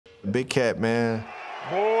Big cat, man.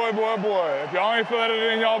 Boy, boy, boy. If y'all ain't feeling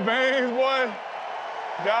it in y'all veins, boy,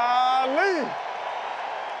 golly.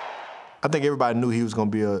 I think everybody knew he was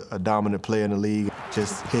going to be a dominant player in the league.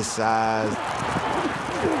 Just his size,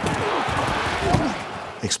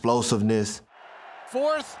 explosiveness.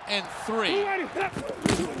 4th and 3.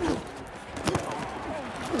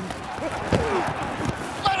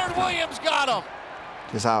 Leonard Williams got him.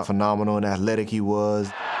 Just how phenomenal and athletic he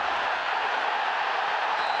was.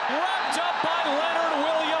 Wrapped up by Leonard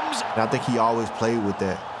Williams. And I think he always played with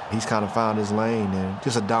that. He's kind of found his lane and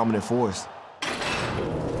just a dominant force.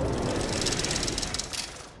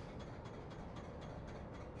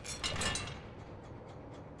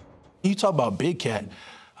 You talk about Big Cat.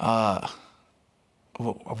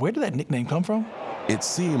 Where did that nickname come from? It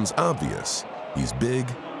seems obvious. He's big,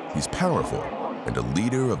 he's powerful, and a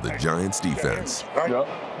leader of the Giants' defense. Yep.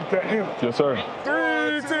 Yes, sir.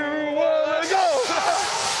 3, 2, 1, let's go!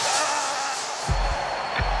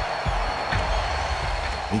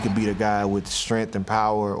 He could beat a guy with strength and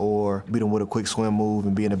power or beat him with a quick swim move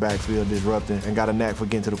and be in the backfield disrupting, and got a knack for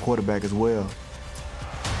getting to the quarterback as well.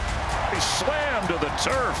 He slammed to the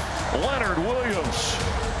turf. Leonard Williams.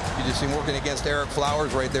 You just see him working against Eric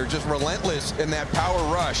Flowers right there, just relentless in that power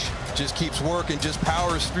rush. Just keeps working, just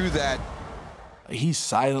powers through that. He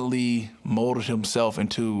silently molded himself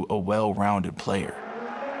into a well-rounded player.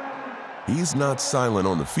 He's not silent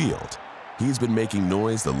on the field. He's been making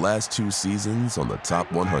noise the last 2 seasons on the top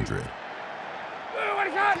 100.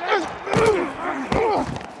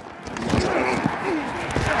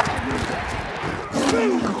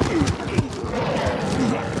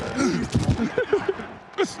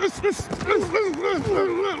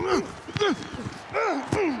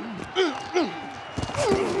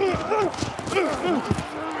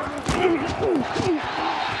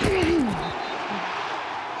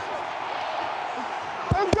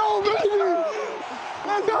 Let's go, baby!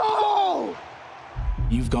 Let's go!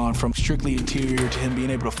 You've gone from strictly interior to him being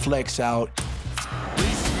able to flex out. Lee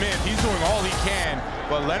Smith, he's doing all he can,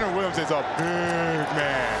 but Leonard Williams is a big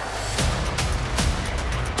man.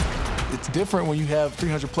 It's different when you have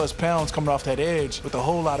 300-plus pounds coming off that edge with a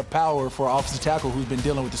whole lot of power for an offensive tackle who's been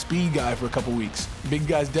dealing with the speed guy for a couple weeks. Big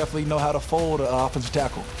guys definitely know how to fold an offensive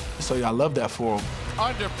tackle. So yeah, I love that for him.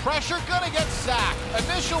 Under pressure, gonna get sacked.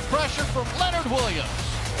 Initial pressure from Leonard Williams.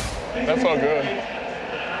 That's all good.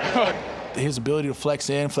 His ability to flex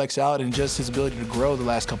in, flex out, and just his ability to grow the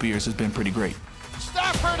last couple years has been pretty great.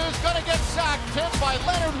 Stafford is gonna get sacked, tipped by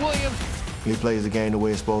Leonard Williams. He plays the game the way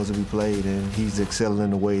it's supposed to be played, and he's excelling in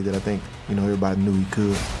the way that I think, everybody knew he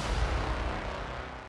could.